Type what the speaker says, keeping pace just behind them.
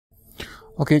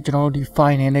Okay ကျွန်တော်တို့ဒီ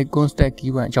final နဲ့ constant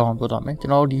keyword အကြောင်းပြောသွားမယ်ကျွ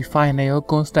န်တော်တို့ဒီ final ရော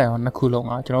constant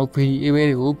ရောနှစ်ခုလုံးကကျွန်တော်တို့ variable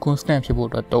တွေကို constant ဖြစ်ဖို့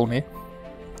အတွက်သုံးတယ်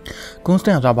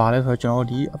constant ဆိုတာဘာလဲဆိုတော့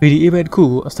ကျွန်တော်တို့ဒီ variable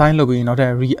တစ်ခုကို assign လုပ်ပြီးနောက်ထ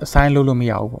ပ် reassign လုပ်လို့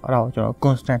မရဘူးပေါ့အဲ့ဒါကိုကျွန်တော်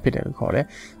constant ဖြစ်တယ်လို့ခေါ်တယ်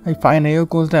အဲ့ final ရော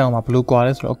constant ရောမှာဘယ်လို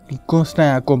ကွာလဲဆိုတော့ဒီ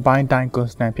constant က combine time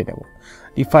constant ဖြစ်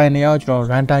တယ်ပေါ့ဒီ final ရောကျွန်တော်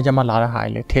run time ကျမှလာတဲ့ဟာတွေ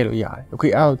လည်းထည့်လို့ရတယ်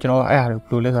okay အဲ့ဒါကိုကျွန်တော်အဲ့ဟာတွေဘယ်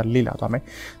လိုလဲဆိုတာလေ့လာသွားမယ်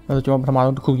အဲ့တော့ကျွန်တော်ပထ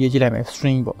မဆုံးတစ်ခုရေးကြည့်လိုက်မယ်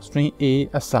string ပေါ့ string a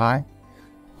assign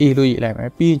A လို့ရေးလိုက်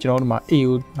မယ်ပြီးရင်ကျွန်တော်တို့မှာ A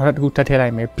ကိုနောက်တစ်ခုထပ်ထည့်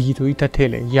လိုက်မယ် B ဆိုပြီးထပ်ထည့်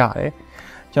လဲရတယ်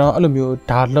ကျွန်တော်အဲ့လိုမျိုး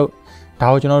ဒါ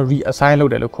ကိုကျွန်တော် reassign လု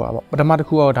ပ်တယ်လို့ခေါ်တာပေါ့ပထမ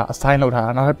တစ်ခုကဒါ assign လုပ်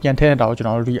ထားတာနောက်ထပ်ပြန်ထည့်တဲ့ဒါကိုကျွန်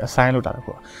တော် reassign လုပ်တာလို့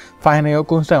ခေါ်တာ final ရော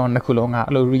constant ရောနှစ်ခုလုံးက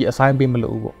အဲ့လို reassign ပေးမ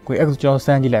လို့ဘူးပေါ့ကိုအဲ့ဒါကျွန်တော်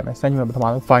စမ်းကြည့်လိုက်မယ်စမ်းကြည့်မယ်ပထမ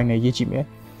ဆုံး final ရေးကြည့်မယ်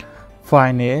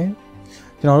final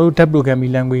ကျွန်တော်တို့ web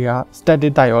programming language က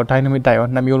static type ရော dynamic type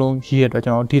ရောနှစ်မျိုးလုံးရေးရတဲ့အတွက်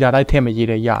ကျွန်တော် data type ထည့်မရေး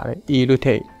တဲ့ရတယ် A လို့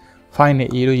ထည့် final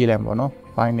A လို့ရေးလိုက်မှာပေါ့နော်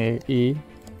final A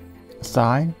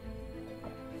assign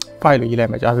file လို့ရေးလိုက်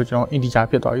မယ်ကြာဆိုကျွန်တော် integer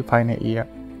ဖြစ်သွားပြီ final A က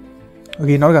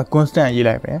okay နောက်က constant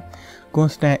ရေးလိုက်မယ်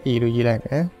constant A လို့ရေးလိုက်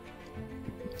မယ်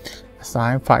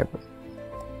assign 5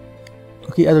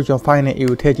 okay အဲ့ဒါဆိုကျွန်တော် final A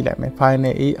ကိုထည့်ကြည့်လိုက်မယ်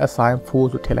final A assign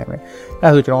 4ဆိုထည့်လိုက်မယ်အဲ့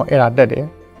ဒါဆိုကျွန်တော် error တက်တယ်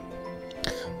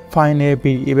final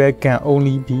variable can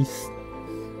only be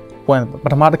one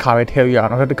ပထမတစ်ခါပဲထည့်လို့ရအောင်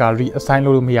နောက်တစ်ခါ reassign လု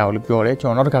ပ်လို့မရဘူးလို့ပြောတယ်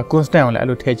ကျွန်တော်နောက်တစ်ခါ constant ကိုလည်းအဲ့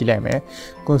လိုထည့်ကြည့်လိုက်မယ်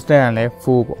constant ကလည်း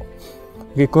4ပေါ့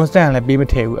okay constant လည်းပေးမ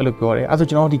ထည့်ဘူးအဲ့လိုပြောတယ်အဲ့ဆို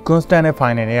ကျွန်တော်ဒီ constant နဲ့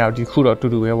final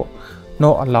နဲ့တော့ဒီခုတော့တူတူပဲပေါ့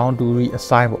not allowed to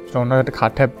reassign ပေါ့ကျွန်တော်နောက်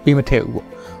တစ်ခါထပ်ပေးမထည့်ဘူးပေါ့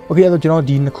okay အဲ့ဆို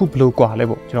ကျွန်တော်ဒီနှစ်ခုဘယ်လိုကွာလဲ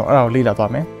ပေါ့ကျွန်တော်အဲ့ဒါကိုလေ့လာ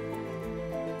သွားမယ်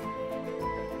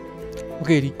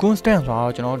okay ဒီ constant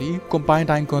ဆိုတော့ကျွန်တော်ဒီ combine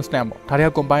time constant ပေါ့ဒါတွေက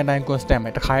combine time constant ပဲ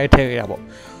တစ်ခါရေးထည့်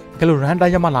ရတာပေါ့ကဲလို့ run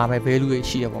time ရမှလာမယ် value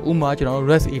တွေရှိရပေါ့ဥပမာကျွန်တော်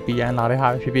REST API လာ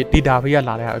တဲ့ဟာပဲဖြစ်ဖြစ် database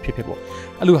ကလာတဲ့ဟာပဲဖြစ်ဖြစ်ပေါ့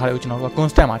အဲ့လိုဟာတွေကိုကျွန်တော်တို့က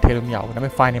constant မှာထည့်လို့မရဘူးဒါပေ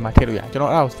မဲ့ file မှာထည့်လို့ရတယ်ကျွန်တော်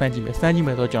အဲ့ဒါကိုစမ်းကြည့်မယ်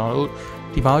ဆိုတော့ကျွန်တော်တို့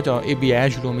ဒီဘောင်းကျွန်တော် API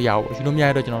ယူလို့မရဘူးယူလို့မ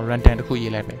ရတော့ကျွန်တော် runtime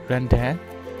တစ်ခုရေးလိုက်မယ် runtime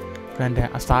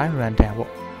assign runtime ပေါ့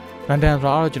runtime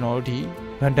ဆိုတော့ကျွန်တော်တို့ဒီ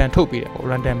runtime ထုတ်ပေးတယ်ပေါ့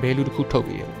runtime value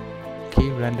တစ်ခုထုတ်ပေးတယ်ပေါ့ okay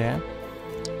runtime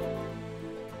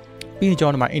ပြီးရင်ကျွန်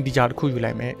တော်ဒီမှာ integer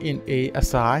တစ်ခုယူလိုက်မယ် int a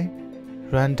assign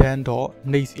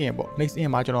runtime.nextIn ပေါ့ nextIn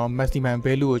မှာကျွန်တော် maximum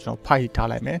value ကိုကျွန်တော် 5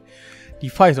 ထားလိုက်မယ်ဒီ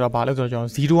 5 ဆိုတာဘာလဲဆိုတော့ကျွန်တော်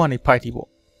0ကနေ5ထိပေါ့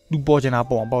သူပေါ်ချင်တာ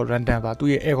ပေါ့ပေါ့ runtime ဆိုတာသူ့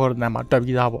ရဲ့ algorithm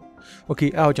မှာတွက်ပြီးသားပေါ့ okay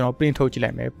အဲ့တော့ကျွန်တော် print ထုတ်ကြ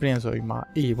ည့်လိုက်မယ် print ဆိုပြီးမှ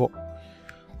a ပေါ့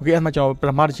okay အဲ့မှာကျွန်တော်ပ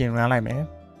ထမတစ်ချိန် run လိုက်မယ်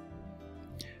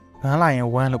run လိုက်ရင်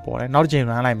1လို့ပေါ်တယ်နောက်တစ်ချိန်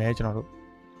run လိုက်မယ်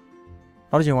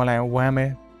ကျွန်တော်တို့နောက်တစ်ချိန် run လိုက်ရင်1ပဲ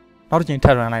နောက်တစ်ချိန်ထ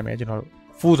ပ် run လိုက်မယ်ကျွန်တော်တို့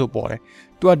4ဆိုပေါ်တယ်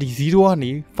သူကဒီ0ကနေ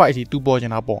5ထိသူပေါ်ချ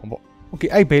င်တာပေါ့ပေါ့okay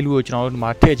အဲ့ value ကိုကျွန်တော်တို့ဒီ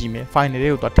မှာထည့်ကြည့်မယ် final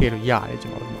လေးကိုတော့ထည့်လို့ရတယ်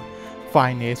ကျွန်တော်တို့ဒီမှာ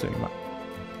final ဆိုရင်မှာ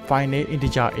final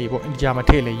integer a ပေါ့ integer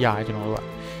မှာထည့်လို့ရတယ်ကျွန်တော်တို့က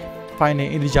final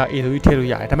integer a ဆိုပြီးထ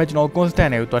ည့်လို့ရတယ်ဒါပေမဲ့ကျွန်တော် constant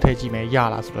တွေကိုတော့ထည့်ကြည့်မယ်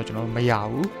ရလားဆိုတော့ကျွန်တော်တို့မရ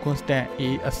ဘူး constant a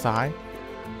assign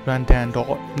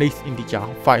runtime.next integer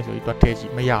 5ဆိုပြီးတော့ထ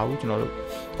ည့်ကြည့်မရဘူးကျွန်တော်တို့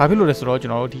ဘာဖြစ်လို့လဲဆိုတော့ကျွ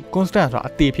န်တော်တို့ဒီ constant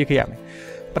ဆိုတာအသေးဖြစ်ခဲ့ရမယ်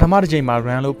ပထမတစ်ချိန်မှာ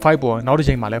run လို့5ပေါ်နောက်တစ်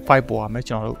ချိန်မှာလည်း5ပေါ်ရမယ်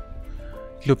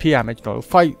ကျွန်တော်တို့ဒီလိုဖြစ်ရမယ်ကျွန်တော်တို့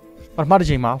5ပထမတစ်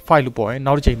ချိန်မှာ5လို့ပေါ်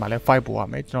ရင်နောက်တစ်ချိန်မှာလည်း5ပေါ်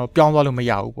ရမယ်ကျွန်တော်ပြောင်းသွားလို့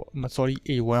မရဘူးပေါ့ sorry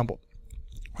a1 ပေါ့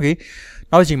okay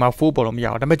နောက်တစ်ချိန်မှာ4ပေါ်လို့မရ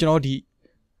ဘူးဒါပေမဲ့ကျွန်တော်ဒီ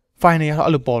final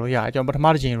ကတော့အဲ့လိုပေါ်လို့ရတယ်ကျွန်တော်ပထ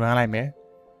မတစ်ချိန် run လိုက်မယ်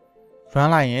run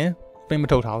လိုက်ရင် print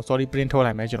မထုတ်ထားဘူး sorry print ထုတ်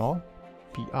လိုက်မယ်ကျွန်တော်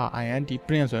print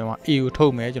print ဆိုရင်မှာ a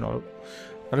ကိုထုတ်မယ်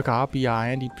ကျွန်တော်တို့နောက်တစ်ခါ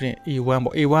print print a1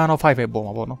 ပေါ့ a1 တော့5ပဲပေါ်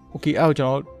မှာပေါ့နော် okay အဲ့တော့ကျွန်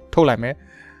တော်ထုတ်လိုက်မယ်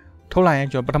ထုတ်လိုက်ရင်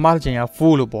ကျွန်တော်ပထမတစ်ချိန်က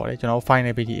4လို့ပေါ်တယ်ကျွန်တော်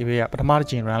final page ကပထမ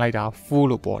တစ်ချိန် run လိုက်တာ4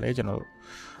လို့ပေါ်တယ်ကျွန်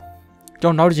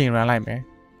တော်နောက်တစ်ချိန် run လိုက်မယ်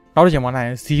နောက်တစ်ချိန် run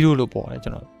လိုက်ရင်0လို့ပေါ်တယ်ကျွ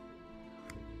န်တော်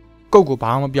ကုတ်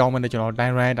ကိုဘာမှမပြောင်းမနဲ့ကျွန်တော်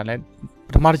တိုင်း run တာလည်း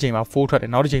ပထမတစ်ချိန်မှာ4ထွက်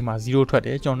တယ်နောက်တစ်ချိန်မှာ0ထွက်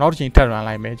တယ်ကျွန်တော်နောက်တစ်ချိန်ထပ် run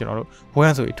လိုက်မယ်ကျွန်တော်တို့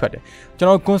1ဆိုပြီးထွက်တယ်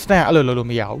ကျွန်တော် constant အဲ့လိုလုပ်လို့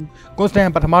မရဘူး constant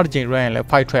ပထမတစ်ချိန် run ရင်လည်း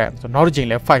5ထွက်ဆိုတော့နောက်တစ်ချိန်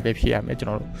လည်း5ပဲဖြစ်ရမယ်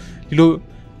ကျွန်တော်တို့ဒီလို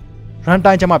run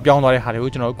time ကျမှပြောင်းသွားတဲ့ဟာတွေကို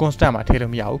ကျွန်တော် constant မှာထ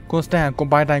ည့်လို့မရဘူး constant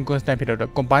combine time constant ဖြစ်တဲ့အတွက်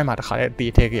combine မှာတစ်ခါတည်း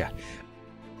အသေးထည့်ခဲ့ရတယ်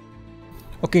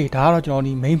okay ဒါကတော့ကျွန်တော်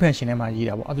ဒီ main function ထဲမှာရေး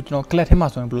တာပေါ့အဲ့ဒါကျွန်တော် class ထဲ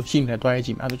မှာဆိုရင်ဘယ်လိုရှိမလဲတွားရေးကြ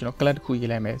ည့်မယ်အဲ့ဒါကျွန်တော် class တစ်ခုရေး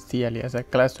လိုက်မယ် cls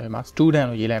class ဆိုရင်မှာ student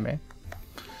လို့ရေးလိုက်မယ်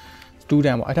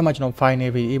student ပေါ့အဲ့ထက်မှာကျွန်တော် final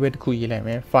variable တစ်ခုရေးလိုက်မ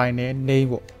ယ် final name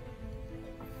ပေါ့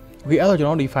okay အဲ့တော့ကျွန်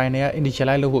တော်ဒီ final က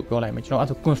initialize လုပ်ဖို့ပြောလိုက်မယ်ကျွန်တော်အဲ့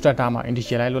ဆို constructor မှာ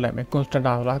initialize လုပ်လိုက်မယ်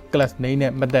constructor ဆိုတာ class name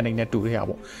နဲ့ method name နဲ့တူတဲ့ဟာ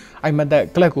ပေါ့အဲ့ method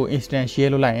class ကို instantiate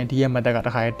လုပ်လိုက်ရင်ဒီရဲ့ method ကတ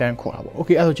စ်ခါတည်းတန်းခေါ်တာပေါ့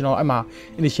okay အဲ့ဆိုကျွန်တော်အဲ့မှာ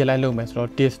initialize လုပ်မယ်ဆိုတော့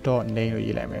this.name လို့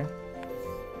ရေးလိုက်မယ်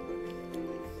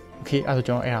okay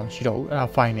အဲ့ဒါကျွန်တော်အဲ့ဒါမရှိတော့ဘူးအဲ့ဒါ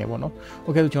final ပေါ့နော်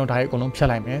okay ဆိုကျွန်တော်ဒါကြီး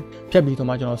အကုန်လုံးဖြတ်လိုက်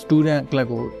မယ်ဖြတ်ပြီးတော့မှကျွန်တော် student class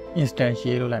ကို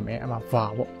instantiate လုပ်လိုက်မယ်အဲ့မှာ var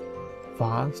ပေါ့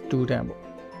var student ပေါ့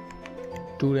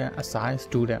student assign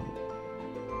student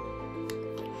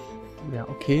ပေါ့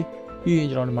okay ပြီး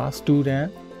ရင်ကျွန်တော်ဒီမှာ student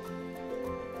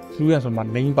ဆိုမှ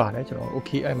name ပါတယ်ကျွန်တော်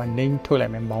okay အဲ့မှာ name ထုတ်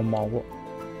လိုက်မယ်မောင်ပေါ့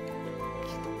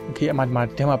okay အမှဒီမှာ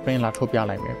ဒီထဲမှာ print လာထုတ်ပြ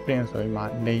လိုက်မယ် print ဆိုရင်မှာ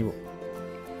name ပေါ့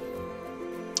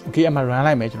okay အမှ run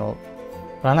လိုက်မယ်ကျွန်တော်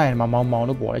run လိုက်ရင်မှာမောင်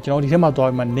လို့ပေါ်တယ်ကျွန်တော်ဒီထဲမှာသွား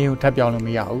ပြီးမှ name ကိုထပ်ပြောင်းလို့မ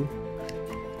ရဘူး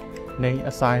name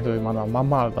assign ဆိုရင်မှာမ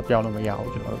လို့ပြောင်းလို့မရ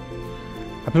ဘူးကျွန်တော်တို့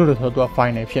ဘာဖြစ်လို့လဲဆိုတော့သူက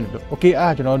final ဖြစ်နေလို့ okay အဲ့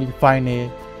ဒါကျွန်တော်ဒီ final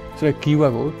ဆိုတဲ့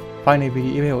keyword ကို final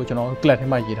variable ကိုကျွန်တော် class ထဲ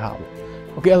မှာရေးထားပါ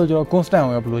okay အဲ့ဒါဆိုကျွန်တော် constant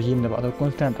ကိုဘယ်လိုရေးမလဲပါအဲ့ဒါ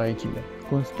constant တိုင်းကြည့်မယ်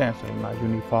constant ဆိုရင်မှာ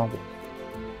uniform ပေါ့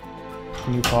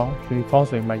uniform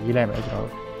ဆိုရင်မှာရေးလိုက်မယ်ကျွန်တော်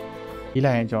တို့ရေး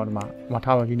လိုက်ရင်ကျွန်တော်ဒီမှာ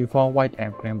ထားပါ uniform white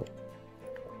and green ပေါ့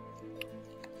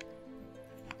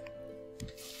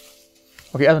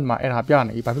okay အဲ့ဒါမှာအဲ့ဒါပြ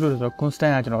နေပြီဘာဖြစ်လို့လဲဆိုတော့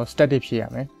constant ကကျွန်တော် static ဖြစ်ရ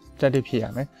မယ်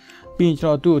ပြီးရင်ကျွ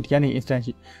န်တော်သူ့ကိုဒီကနေ instance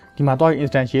ဒီမှာတော့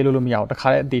instance ရေးလို့မရဘူးတခါ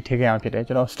တည်းအတည်ထည့်ခဲ့ရမှာဖြစ်တယ်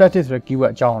ကျွန်တော် static ဆိုတဲ့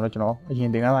keyword အကြောင်းကိုကျွန်တော်အရင်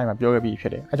သင်ခန်းစာမှာပြောခဲ့ပြီးဖြ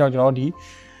စ်တယ်အဲကြောင့်ကျွန်တော်ဒီ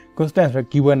constant ဆိုတဲ့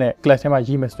keyword နဲ့ class ထဲမှာ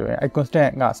ရေးမယ်ဆိုရင်အဲ constant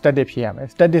က static ဖြစ်ရမယ်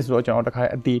static ဆိုတော့ကျွန်တော်တခါတ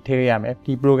ည်းအတည်ထည့်ခဲ့ရမယ်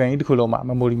ဒီ program ကြီးတစ်ခုလုံးမှာ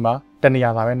memory မှာတနေရာ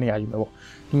သာပဲနေရာယူမယ်ပေါ့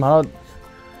ဒီမှာတော့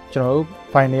ကျွန်တော်တို့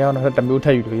file တွေရောတစ်မျိုးထ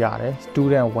ည့်ယူလို့ရတယ်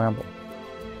student 1ပေါ့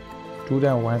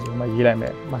student 1ဆိုမှရေးလိုက်မ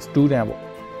ယ်မှာ student ပေါ့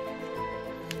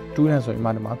student ဆိုရင်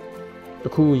မှဒီမှာတ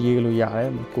ခုရေးလို့ရတယ်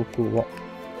ကိုပေါ့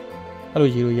အဲ့လို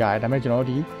ရေးလို့ရတယ်ဒါပေမဲ့ကျွန်တော်တို့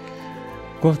ဒီ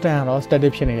constant ကတော့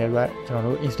static ဖြစ်နေတဲ့အတွက်ကျွန်တော်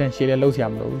တို့ instance ရေးလဲလုပ်စရာ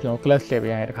မလိုဘူးကျွန်တော် class level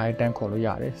ရရင်တခါတည်းတန်းခေါ်လို့ရ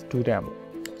တယ် student ပေါ့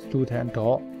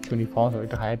student.uniform ဆို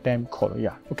ပြီးတခါတည်းတန်းခေါ်လို့ရ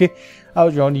တယ် okay အဲ့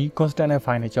တော့ကျွန်တော်ဒီ constant နဲ့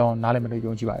file နဲ့ကျွန်တော်နားလည်မလို့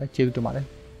ယုံကြည်ပါတယ်ကျေးဇူးတင်ပါတယ်